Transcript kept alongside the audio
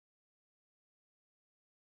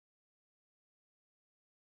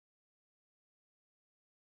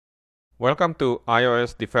Welcome to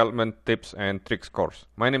iOS Development Tips and Tricks course.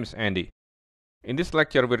 My name is Andy. In this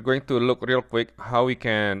lecture, we're going to look real quick how we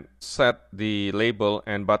can set the label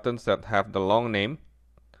and buttons that have the long name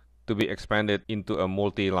to be expanded into a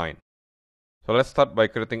multi-line. So let's start by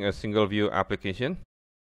creating a single view application.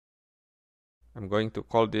 I'm going to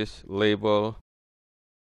call this label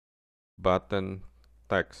button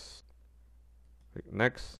text. Click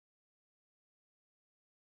next.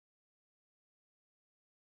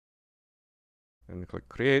 And click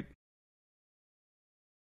create.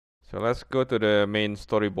 So let's go to the main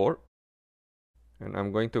storyboard. And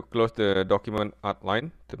I'm going to close the document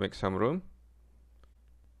outline to make some room.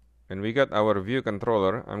 And we got our view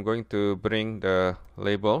controller. I'm going to bring the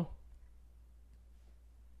label.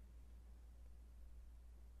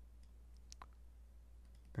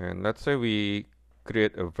 And let's say we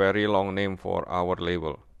create a very long name for our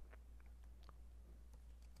label.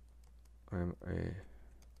 I'm a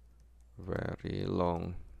very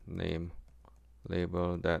long name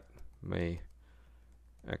label that may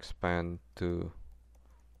expand to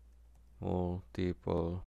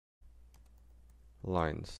multiple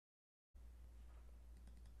lines.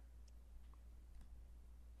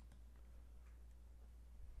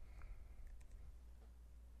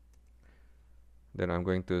 Then I'm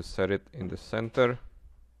going to set it in the center.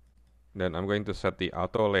 Then I'm going to set the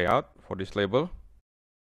auto layout for this label.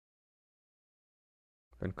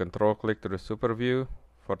 Then control click to the super view,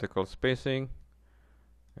 vertical spacing,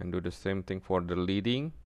 and do the same thing for the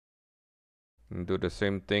leading, and do the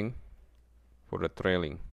same thing for the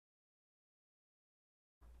trailing.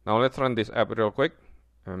 Now let's run this app real quick.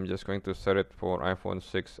 I'm just going to set it for iPhone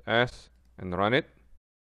 6s and run it.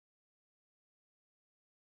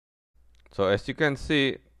 So as you can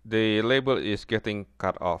see, the label is getting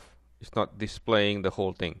cut off. It's not displaying the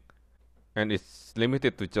whole thing, and it's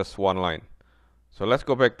limited to just one line. So let's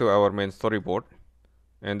go back to our main storyboard,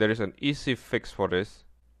 and there is an easy fix for this.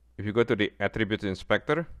 If you go to the attributes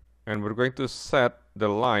inspector, and we're going to set the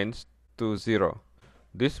lines to 0.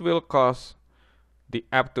 This will cause the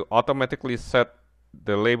app to automatically set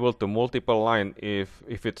the label to multiple lines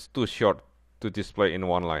if it's too short to display in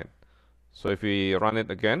one line. So if we run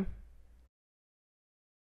it again,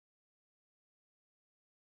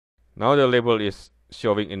 now the label is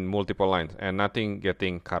showing in multiple lines and nothing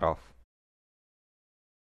getting cut off.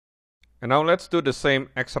 And now let's do the same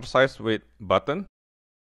exercise with button.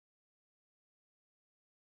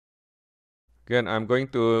 Again, I'm going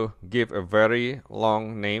to give a very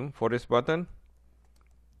long name for this button.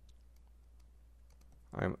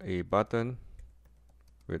 I'm a button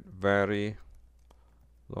with very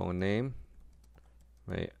long name,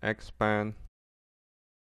 may expand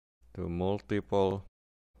to multiple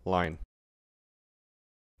line.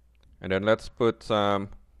 And then let's put some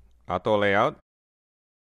auto layout.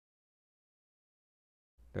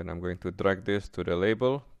 Then I'm going to drag this to the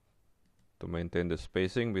label to maintain the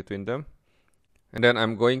spacing between them. And then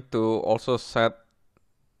I'm going to also set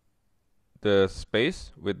the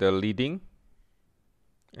space with the leading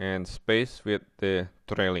and space with the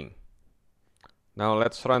trailing. Now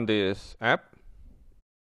let's run this app.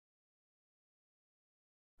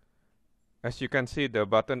 As you can see, the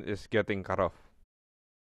button is getting cut off.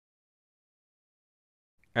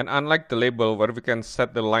 And unlike the label where we can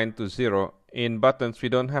set the line to 0, in buttons we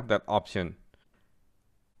don't have that option.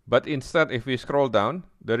 But instead, if we scroll down,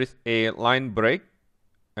 there is a line break,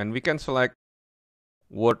 and we can select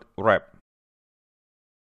word wrap.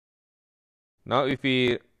 Now if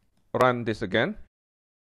we run this again,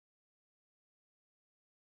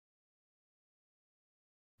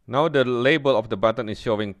 now the label of the button is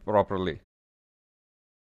showing properly.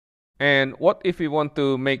 And what if we want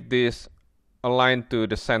to make this align to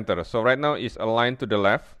the center? So right now it's aligned to the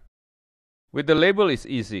left. With the label it's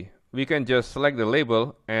easy. We can just select the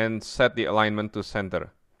label and set the alignment to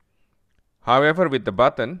center. However, with the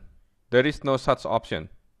button, there is no such option.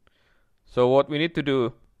 So what we need to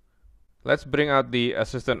do, let's bring out the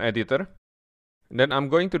assistant editor. And then I'm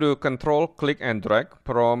going to do control click and drag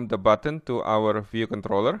from the button to our view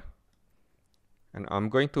controller. And I'm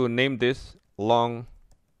going to name this long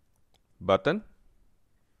button.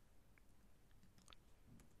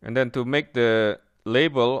 And then to make the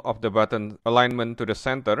label of the button alignment to the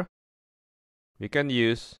center, we can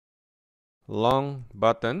use long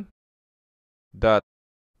button dot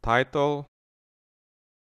title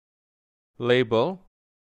label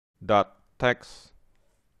dot text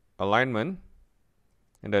alignment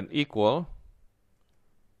and then equal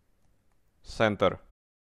center.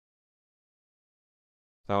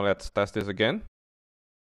 Now let's test this again.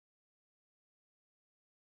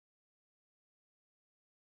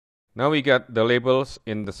 Now we got the labels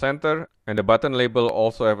in the center, and the button label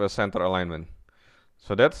also have a center alignment.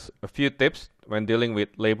 So that's a few tips when dealing with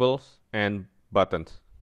labels and buttons.